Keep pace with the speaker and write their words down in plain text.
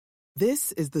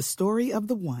This is the story of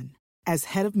the one. As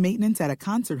head of maintenance at a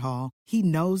concert hall, he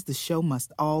knows the show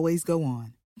must always go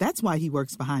on. That's why he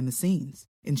works behind the scenes,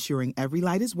 ensuring every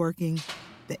light is working,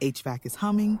 the HVAC is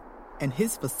humming, and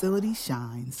his facility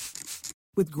shines.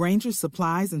 With Grainger's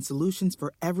supplies and solutions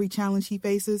for every challenge he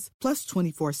faces, plus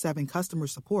 24/7 customer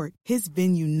support, his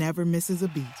venue never misses a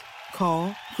beat.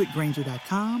 Call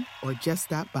quickgrainger.com or just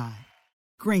stop by.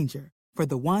 Grainger, for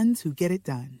the ones who get it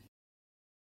done.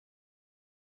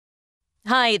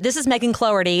 Hi, this is Megan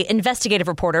Cloherty, investigative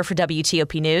reporter for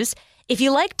WTOP News. If you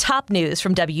like top news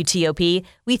from WTOP,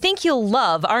 we think you'll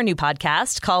love our new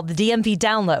podcast called The DMV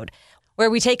Download, where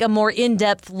we take a more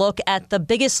in-depth look at the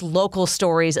biggest local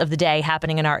stories of the day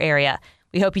happening in our area.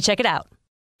 We hope you check it out.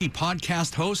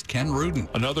 Podcast host Ken Rudin.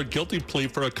 Another guilty plea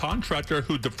for a contractor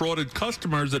who defrauded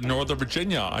customers in Northern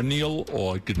Virginia. Anil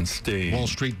Augenstein. Wall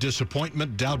Street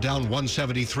disappointment. Dow down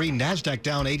 173. NASDAQ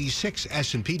down 86.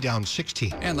 S&P down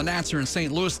 16. And the Nats are in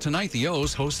St. Louis tonight. The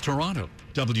O's host Toronto.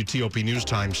 WTOP News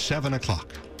Time, 7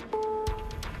 o'clock.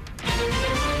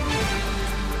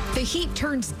 The heat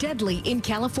turns deadly in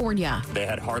California. They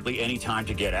had hardly any time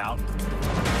to get out.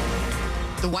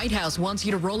 The White House wants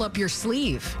you to roll up your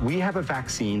sleeve. We have a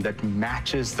vaccine that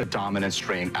matches the dominant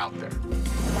strain out there.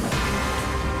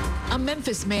 A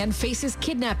Memphis man faces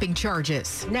kidnapping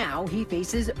charges. Now he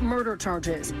faces murder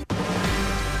charges.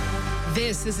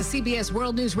 This is the CBS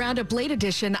World News Roundup Late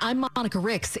Edition. I'm Monica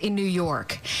Ricks in New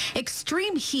York.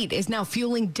 Extreme heat is now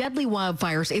fueling deadly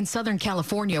wildfires in Southern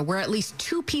California, where at least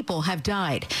 2 people have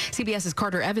died. CBS's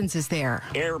Carter Evans is there.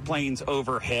 Airplanes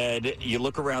overhead. You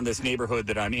look around this neighborhood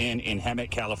that I'm in Hemet,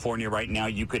 California right now.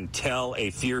 You can tell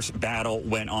a fierce battle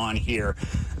went on here.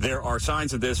 There are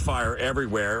signs of this fire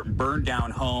everywhere. Burned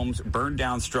down homes, burned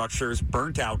down structures,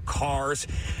 burnt out cars.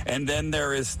 And then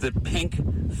there is the pink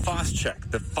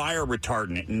Phos-Chek, the fire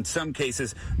retardant, in some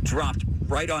cases dropped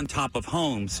right on top of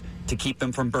homes to keep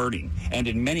them from burning. And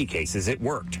in many cases, it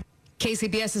worked.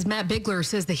 KCBS's Matt Bigler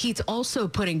says the heat's also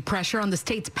putting pressure on the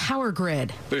state's power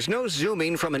grid. There's no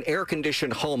zooming from an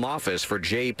air-conditioned home office for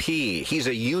JP. He's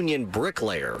a union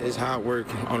bricklayer. It's hot work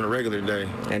on a regular day.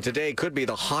 And today could be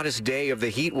the hottest day of the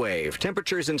heat wave.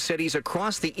 Temperatures in cities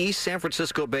across the East San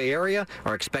Francisco Bay Area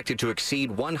are expected to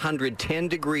exceed 110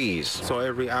 degrees. So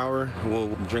every hour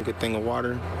we'll drink a thing of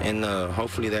water, and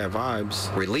hopefully that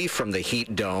vibes. Relief from the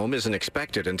heat dome isn't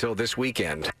expected until this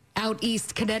weekend. Out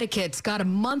east, Connecticut's got a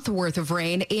month worth of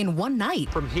rain in one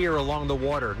night. From here along the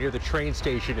water near the train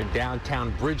station in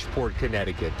downtown Bridgeport,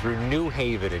 Connecticut, through New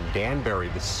Haven and Danbury,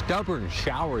 the stubborn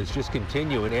showers just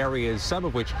continue in areas, some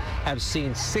of which have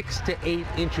seen 6 to 8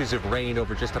 inches of rain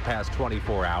over just the past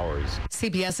 24 hours.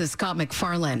 CBS's Scott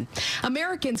McFarlane.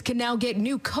 Americans can now get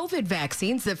new COVID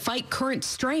vaccines that fight current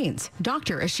strains.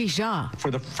 Dr. Ashish Jha.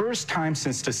 For the first time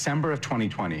since December of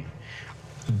 2020,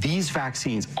 these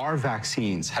vaccines, our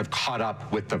vaccines, have caught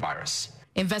up with the virus.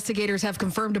 Investigators have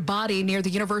confirmed a body near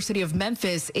the University of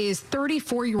Memphis is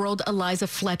 34-year-old Eliza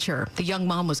Fletcher. The young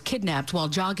mom was kidnapped while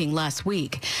jogging last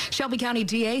week. Shelby County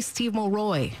DA Steve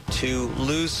Mulroy. To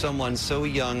lose someone so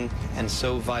young and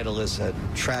so vital is a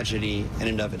tragedy in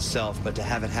and of itself, but to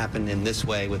have it happen in this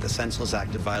way with a senseless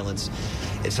act of violence,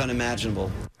 it's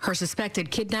unimaginable. Her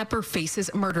suspected kidnapper faces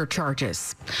murder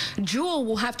charges. Juul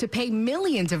will have to pay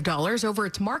millions of dollars over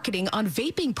its marketing on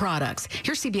vaping products.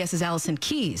 Here's CBS's Allison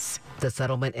Keyes. The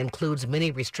settlement includes many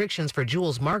restrictions for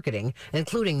Juul's marketing,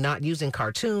 including not using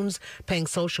cartoons, paying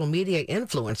social media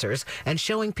influencers, and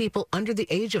showing people under the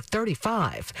age of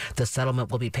 35. The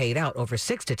settlement will be paid out over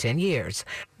 6 to 10 years.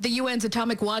 The UN's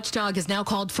atomic watchdog has now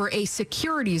called for a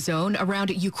security zone around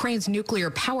Ukraine's nuclear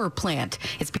power plant.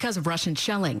 It's because of Russian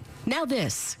shelling. Now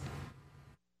this.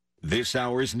 This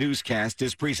hour's newscast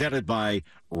is presented by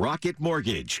Rocket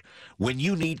Mortgage. When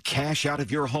you need cash out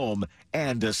of your home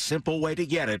and a simple way to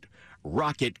get it,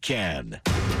 Rocket can.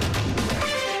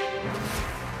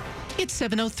 It's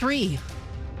 7:03.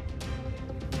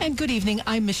 And good evening,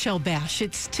 I'm Michelle Bash.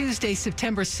 It's Tuesday,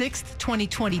 September 6th,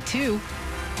 2022.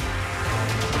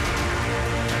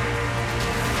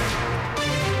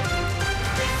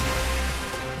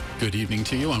 Good evening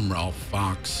to you. I'm Ralph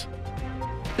Fox.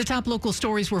 The top local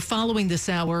stories we're following this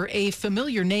hour. A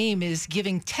familiar name is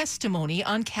giving testimony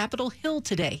on Capitol Hill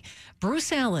today.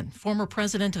 Bruce Allen, former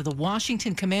president of the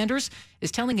Washington Commanders, is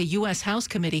telling a U.S. House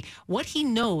committee what he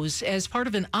knows as part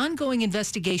of an ongoing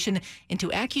investigation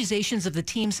into accusations of the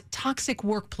team's toxic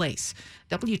workplace.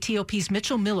 WTOP's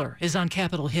Mitchell Miller is on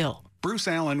Capitol Hill. Bruce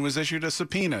Allen was issued a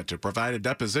subpoena to provide a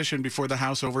deposition before the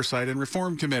House Oversight and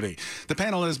Reform Committee. The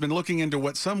panel has been looking into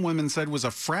what some women said was a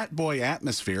frat boy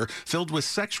atmosphere filled with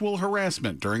sexual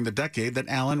harassment during the decade that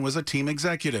Allen was a team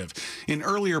executive. In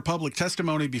earlier public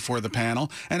testimony before the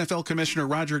panel, NFL Commissioner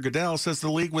Roger Goodell says the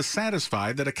league was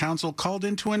satisfied that a counsel called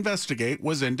in to investigate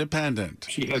was independent.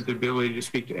 She had the ability to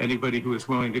speak to anybody who was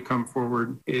willing to come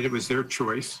forward. It was their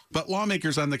choice. But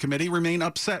lawmakers on the committee remain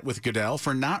upset with Goodell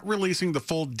for not releasing the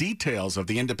full details of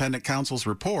the independent counsel's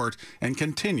report and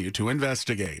continue to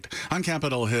investigate. On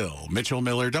Capitol Hill, Mitchell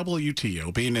Miller,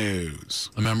 WTOP News.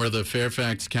 A member of the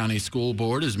Fairfax County School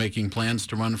Board is making plans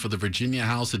to run for the Virginia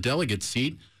House of Delegates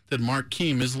seat that Mark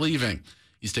Keim is leaving.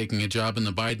 He's taking a job in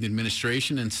the Biden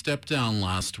administration and stepped down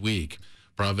last week.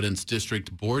 Providence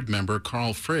District Board member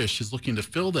Carl Frisch is looking to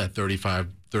fill that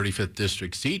 35th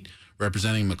District seat,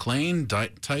 representing McLean,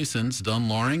 Tysons,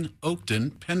 Dunn-Loring,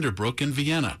 Oakton, Penderbrook, and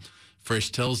Vienna.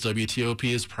 Frisch tells WTOP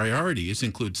his priorities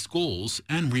include schools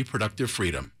and reproductive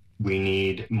freedom. We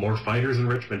need more fighters in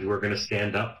Richmond who are going to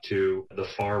stand up to the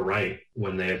far right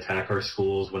when they attack our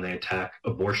schools, when they attack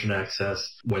abortion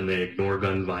access, when they ignore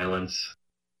gun violence.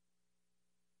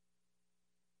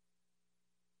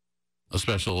 A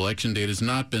special election date has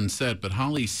not been set, but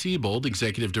Holly Siebold,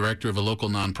 executive director of a local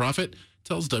nonprofit,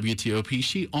 tells WTOP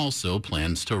she also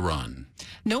plans to run.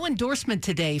 No endorsement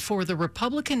today for the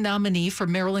Republican nominee for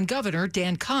Maryland Governor,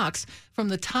 Dan Cox, from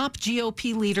the top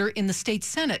GOP leader in the state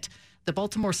Senate. The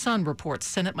Baltimore Sun reports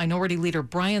Senate Minority Leader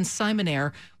Brian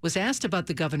Simonaire was asked about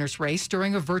the governor's race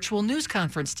during a virtual news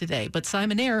conference today, but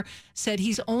Simonaire said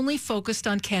he's only focused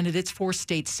on candidates for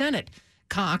state Senate.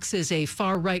 Cox is a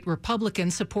far-right Republican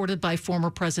supported by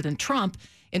former President Trump.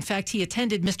 In fact, he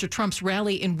attended Mr. Trump's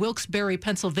rally in Wilkes-Barre,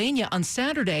 Pennsylvania on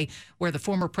Saturday, where the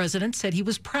former president said he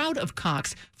was proud of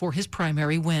Cox for his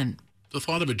primary win. The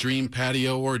thought of a dream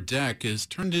patio or deck is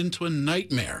turned into a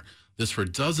nightmare. This for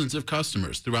dozens of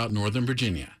customers throughout Northern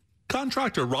Virginia.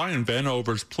 Contractor Ryan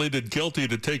Vanovers pleaded guilty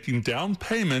to taking down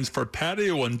payments for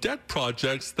patio and deck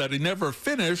projects that he never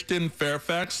finished in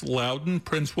Fairfax, Loudoun,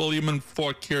 Prince William, and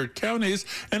Fauquier counties,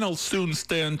 and will soon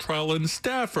stand trial in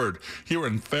Stafford. Here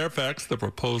in Fairfax, the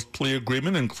proposed plea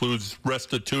agreement includes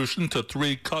restitution to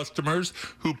 3 customers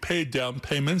who paid down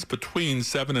payments between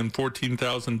 $7,000 and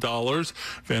 $14,000.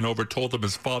 Vanover told him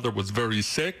his father was very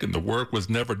sick and the work was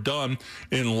never done.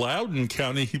 In Loudoun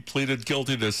County, he pleaded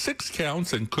guilty to 6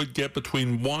 counts and could get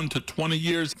between 1 to 20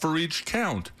 years for each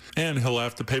count. And he'll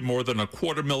have to pay more than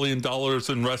 $250,000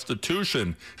 in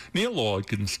restitution. Neil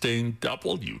Augenstein,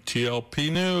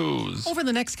 WTOP News. Over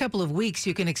the next couple of weeks,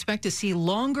 you can expect to see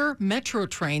longer metro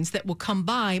trains that will come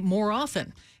by more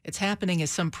often. It's happening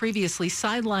as some previously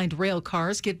sidelined rail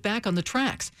cars get back on the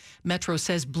tracks. Metro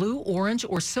says blue, orange,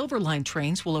 or silver line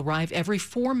trains will arrive every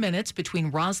 4 minutes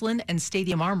between Roslyn and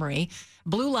Stadium Armory.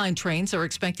 Blue line trains are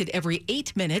expected every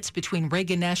 8 minutes between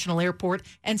Reagan National Airport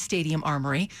and Stadium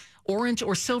Armory. Orange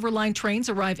or silver line trains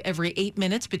arrive every 8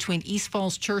 minutes between East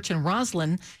Falls Church and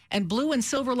Roslyn. And blue and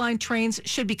silver line trains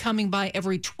should be coming by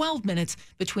every 12 minutes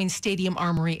between Stadium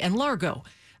Armory and Largo.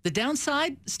 The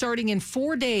downside, starting in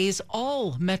 4 days,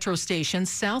 all metro stations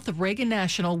south of Reagan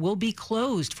National will be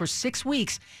closed for 6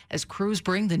 weeks as crews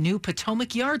bring the new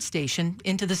Potomac Yard station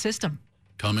into the system.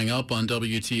 Coming up on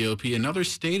WTOP, another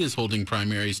state is holding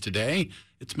primaries today.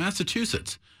 It's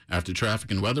Massachusetts. After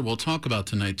traffic and weather, we'll talk about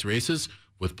tonight's races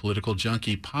with Political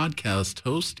Junkie podcast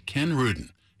host Ken Rudin.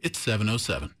 It's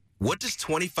 7:07. What does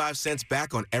 25 cents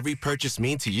back on every purchase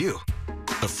mean to you?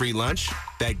 A free lunch?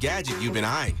 That gadget you've been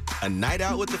eyeing? A night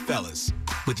out with the fellas?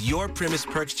 With your Primus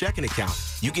Perks checking account,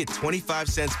 you get 25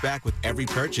 cents back with every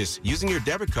purchase using your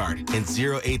debit card and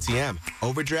 0 ATM,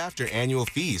 overdraft, or annual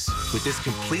fees. With this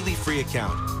completely free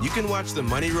account, you can watch the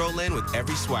money roll in with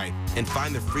every swipe and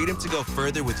find the freedom to go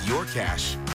further with your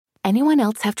cash. Anyone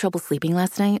else have trouble sleeping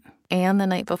last night? And the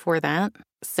night before that?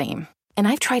 Same. And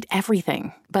I've tried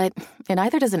everything, but it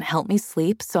either doesn't help me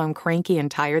sleep, so I'm cranky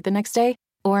and tired the next day,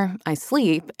 or I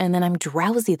sleep and then I'm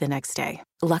drowsy the next day.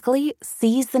 Luckily,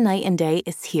 Seize the Night and Day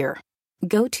is here.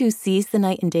 Go to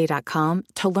seizethenightandday.com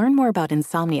to learn more about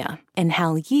insomnia and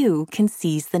how you can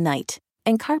seize the night.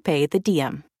 And Carpe the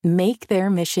Diem. Make their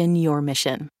mission your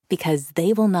mission, because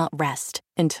they will not rest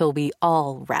until we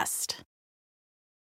all rest.